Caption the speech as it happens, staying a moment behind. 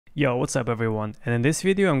Yo, what's up everyone, and in this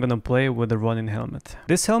video I'm gonna play with the Ronin helmet.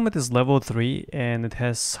 This helmet is level 3 and it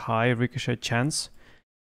has high ricochet chance.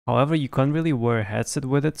 However, you can't really wear a headset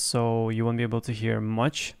with it, so you won't be able to hear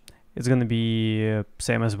much. It's gonna be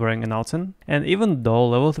same as wearing an Alton. And even though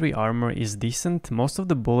level 3 armor is decent, most of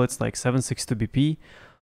the bullets like 7.62 BP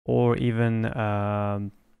or even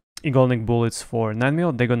Igolnik bullets for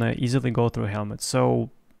 9mm, they're gonna easily go through a helmet. So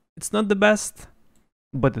it's not the best,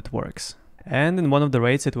 but it works. And in one of the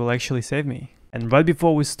raids it will actually save me. And right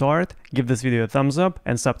before we start, give this video a thumbs up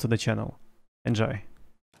and sub to the channel. Enjoy.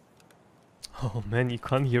 Oh man, you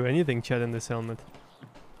can't hear anything, chat, in this helmet.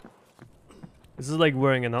 This is like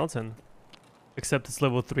wearing an Alton, except it's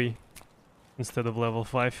level 3 instead of level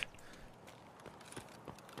 5.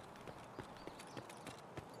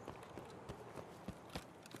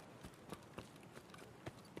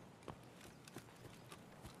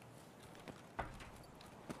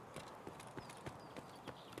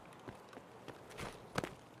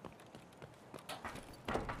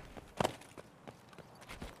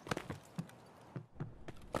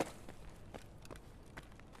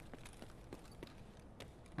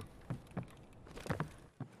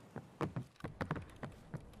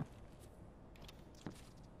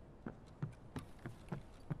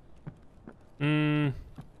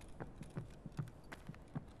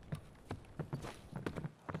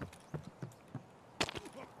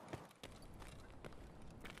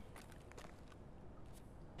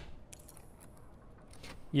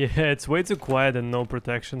 Yeah, it's way too quiet and no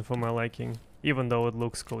protection for my liking, even though it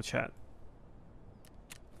looks cool, chat.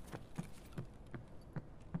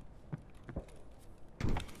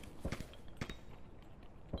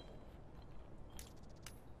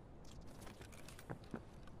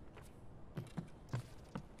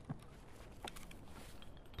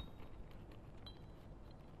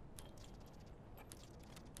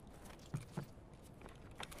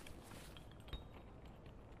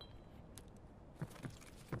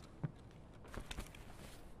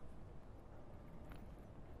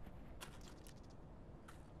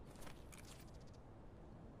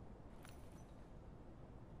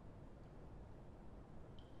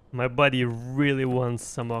 My body really wants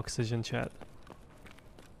some oxygen, chat.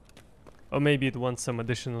 Or maybe it wants some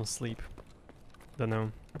additional sleep. Don't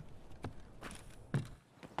know.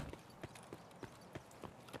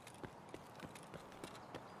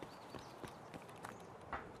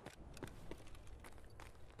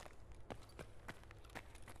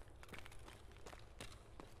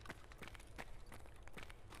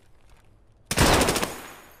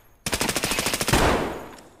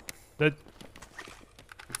 That...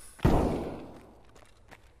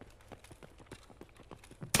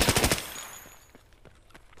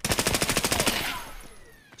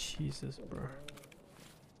 Jesus, bro.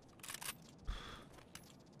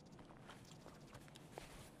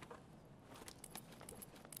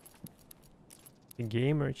 A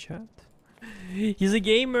gamer, chat. He's a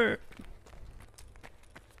gamer!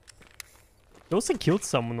 He also killed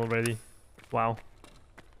someone already. Wow.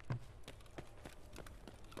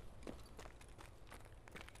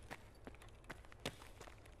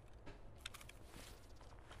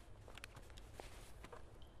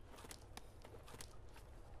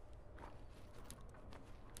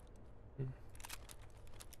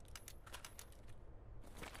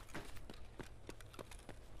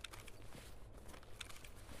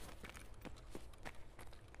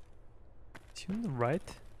 Is he on the right?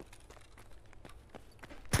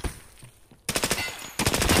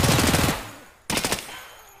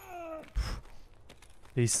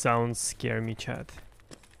 These sounds scare me, chat.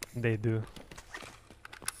 They do.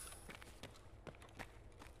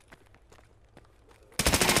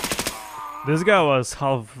 This guy was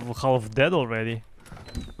half dead already.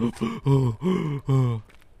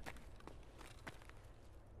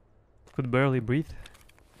 Could barely breathe.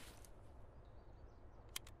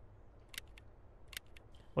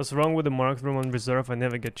 What's wrong with the marked room on reserve? I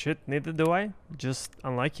never get shit. Neither do I. Just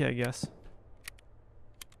unlucky, I guess.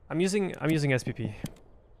 I'm using SPP.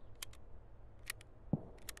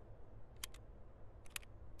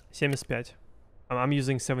 75. I'm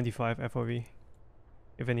using 75 FOV.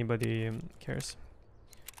 If anybody cares.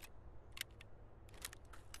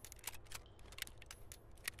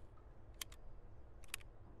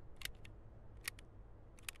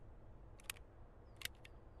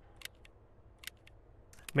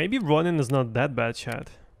 Maybe Ronin is not that bad,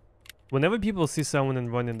 chat. Whenever people see someone in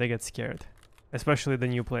Ronin, they get scared. Especially the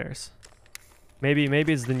new players. Maybe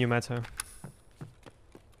it's the new meta.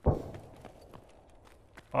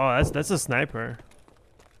 Oh, that's a sniper.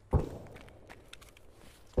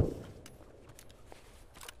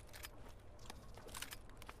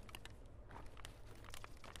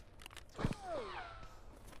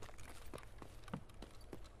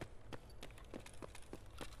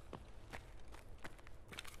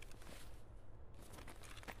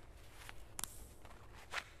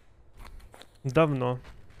 Давно.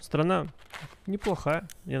 Страна неплохая,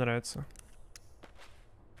 мне нравится.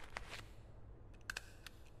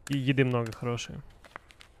 И еды много хорошей.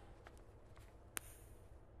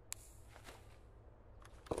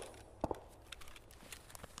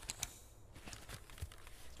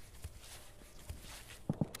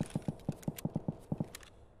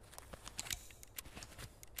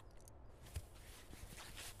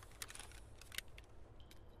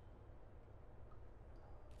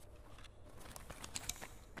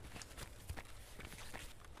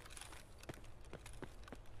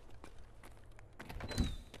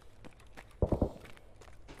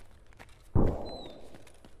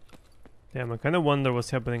 Damn, I kind of wonder what's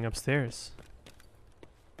happening upstairs.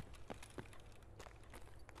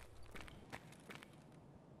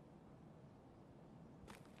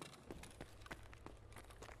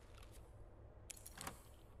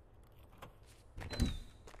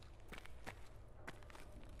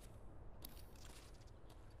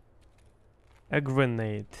 A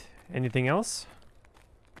grenade. Anything else?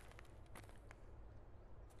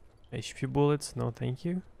 HP bullets? No, thank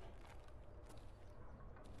you.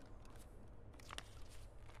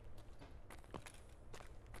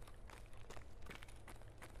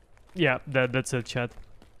 Yeah, that's it, chat.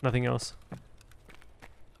 Nothing else.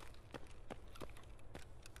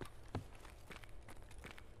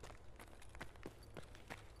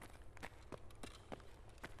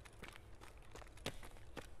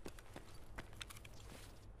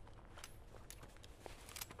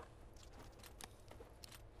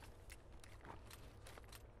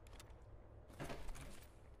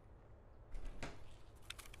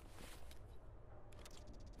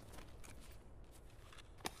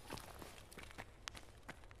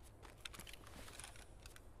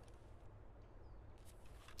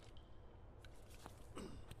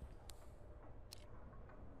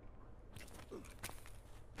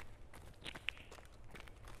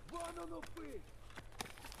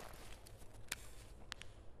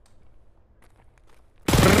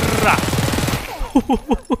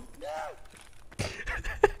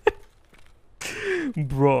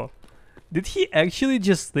 Bro, did he actually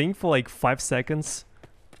just think for like 5 seconds?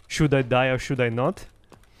 Should I die or should I not?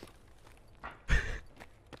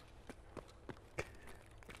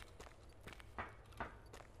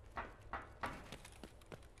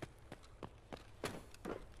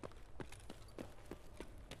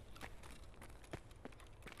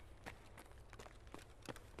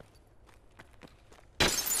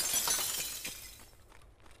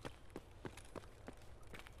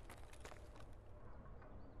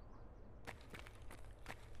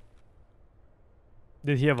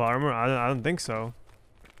 Did he have armor? I don't think so.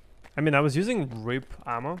 I mean, I was using rip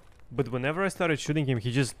ammo, but whenever I started shooting him,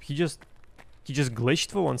 he just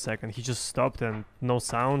glitched for 1 second. He just stopped and no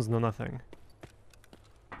sounds, no nothing.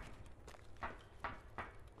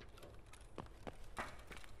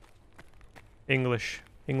 English.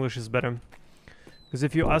 English is better. Because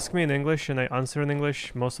if you ask me in English and I answer in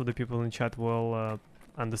English, most of the people in chat will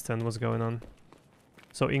understand what's going on.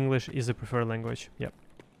 So English is a preferred language. Yep.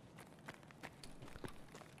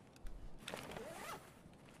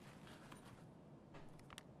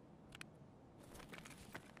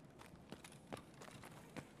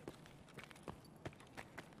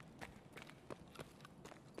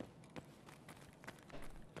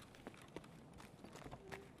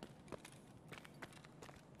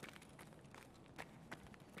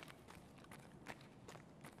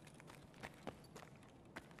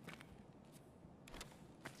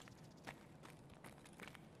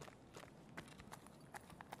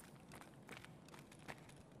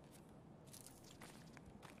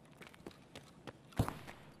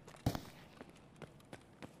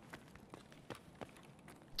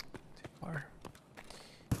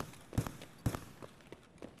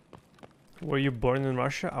 Were you born in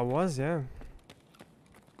Russia? I was, yeah.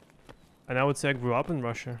 And I would say I grew up in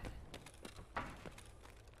Russia.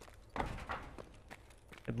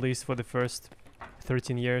 At least for the first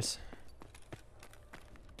 13 years.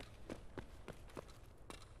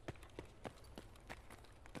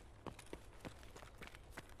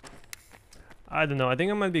 I don't know, I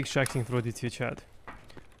think I might be extracting through the DT chat.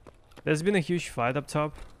 There's been a huge fight up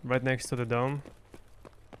top, right next to the dome.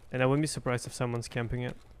 And I wouldn't be surprised if someone's camping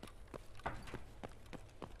it.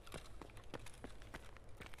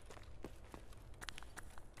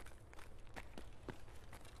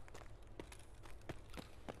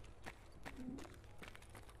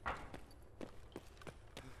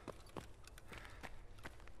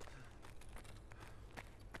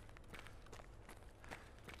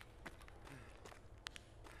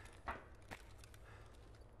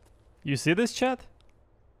 You see this, chat?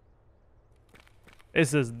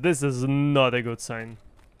 This is not a good sign.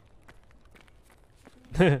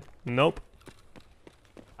 Nope.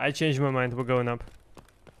 I changed my mind. We're going up.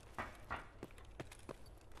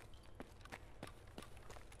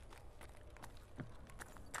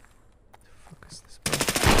 What the fuck is this,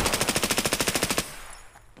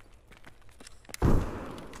 bro?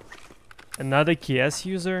 Another KS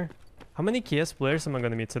user? How many KS players am I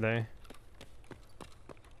gonna meet today?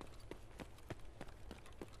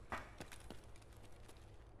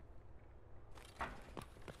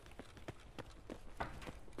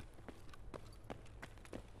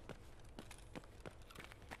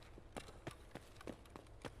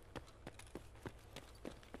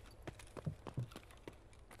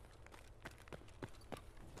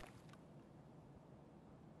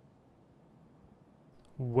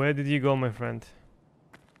 Where did you go, my friend?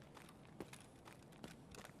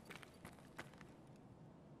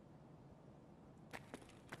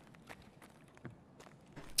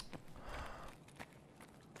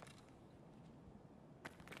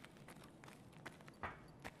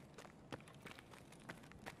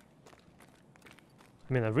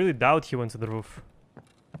 I mean, I really doubt he went to the roof.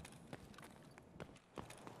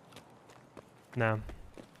 Nah.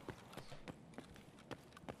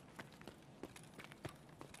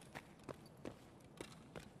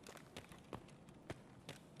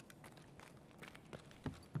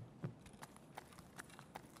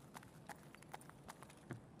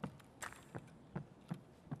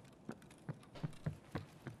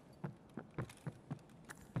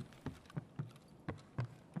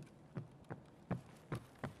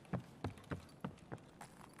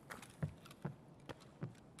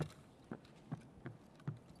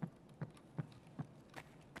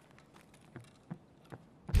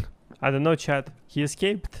 I don't know, chat. He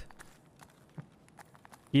escaped.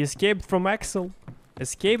 He escaped from Axel.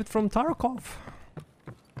 Escaped from Tarkov.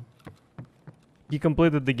 He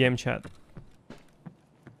completed the game, chat.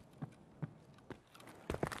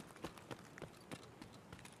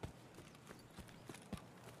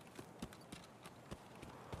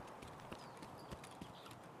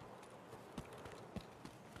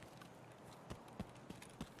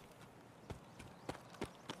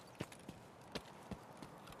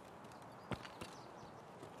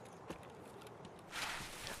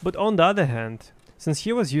 But on the other hand, since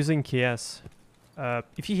he was using KS,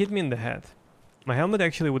 if he hit me in the head, my helmet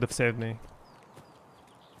actually would have saved me.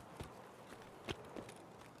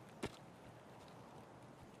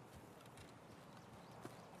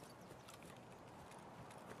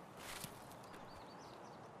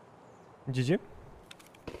 GG.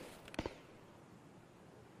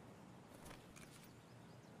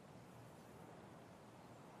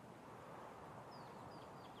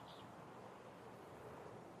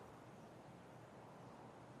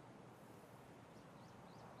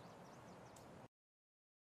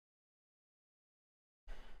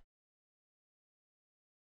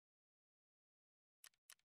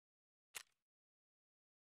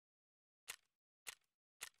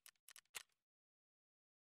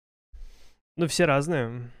 Ну, все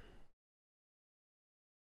разные.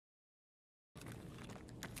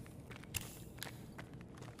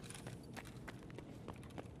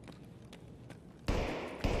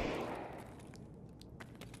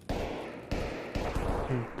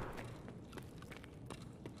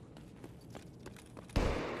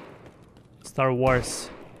 Star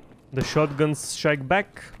Wars. The shotguns strike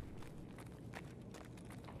back.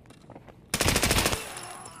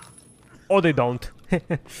 Oh, they don't.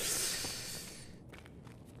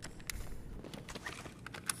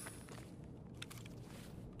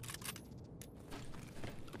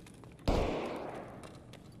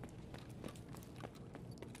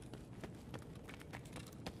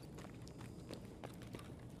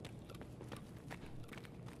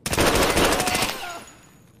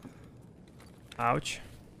 Ouch.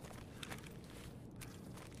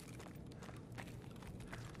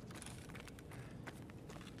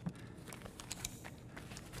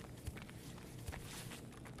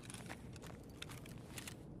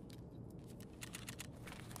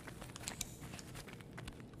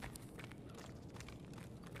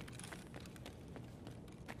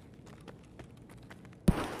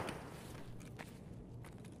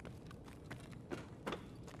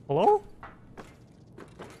 Hello?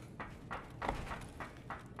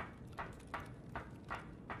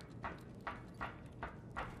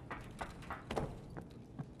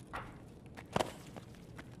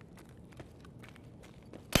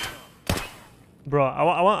 Bro,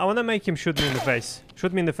 I wanna make him shoot me in the face.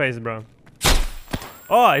 Shoot me in the face, bro.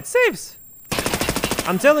 Oh, it saves!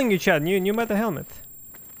 I'm telling you, chat, new meta helmet.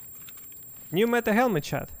 New meta helmet,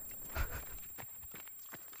 chat.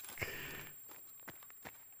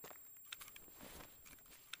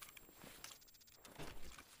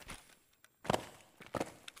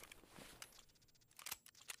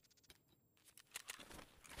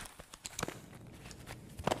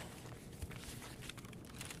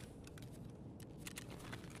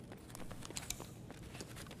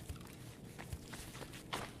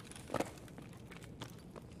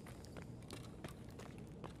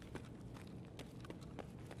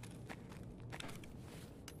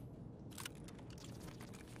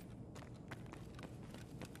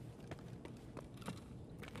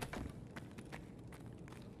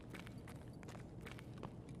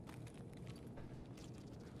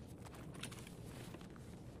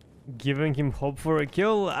 Giving him hope for a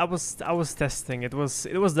kill. I was testing. It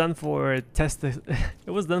was done for test. It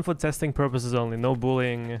was done for testing purposes only. No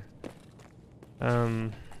bullying.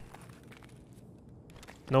 No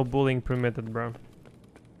bullying permitted, bro.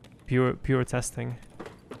 Pure testing.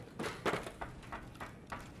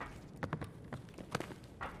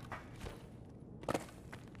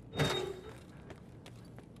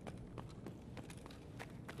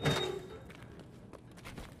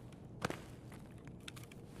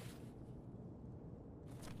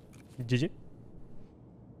 GG.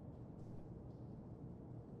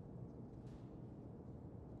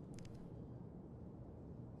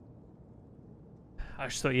 А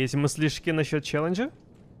что, есть мыслишки насчет челленджа?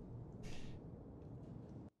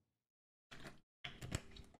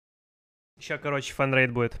 Сейчас, короче,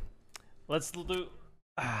 фанрейд будет. Let's do...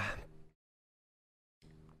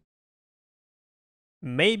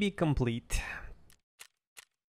 Maybe complete.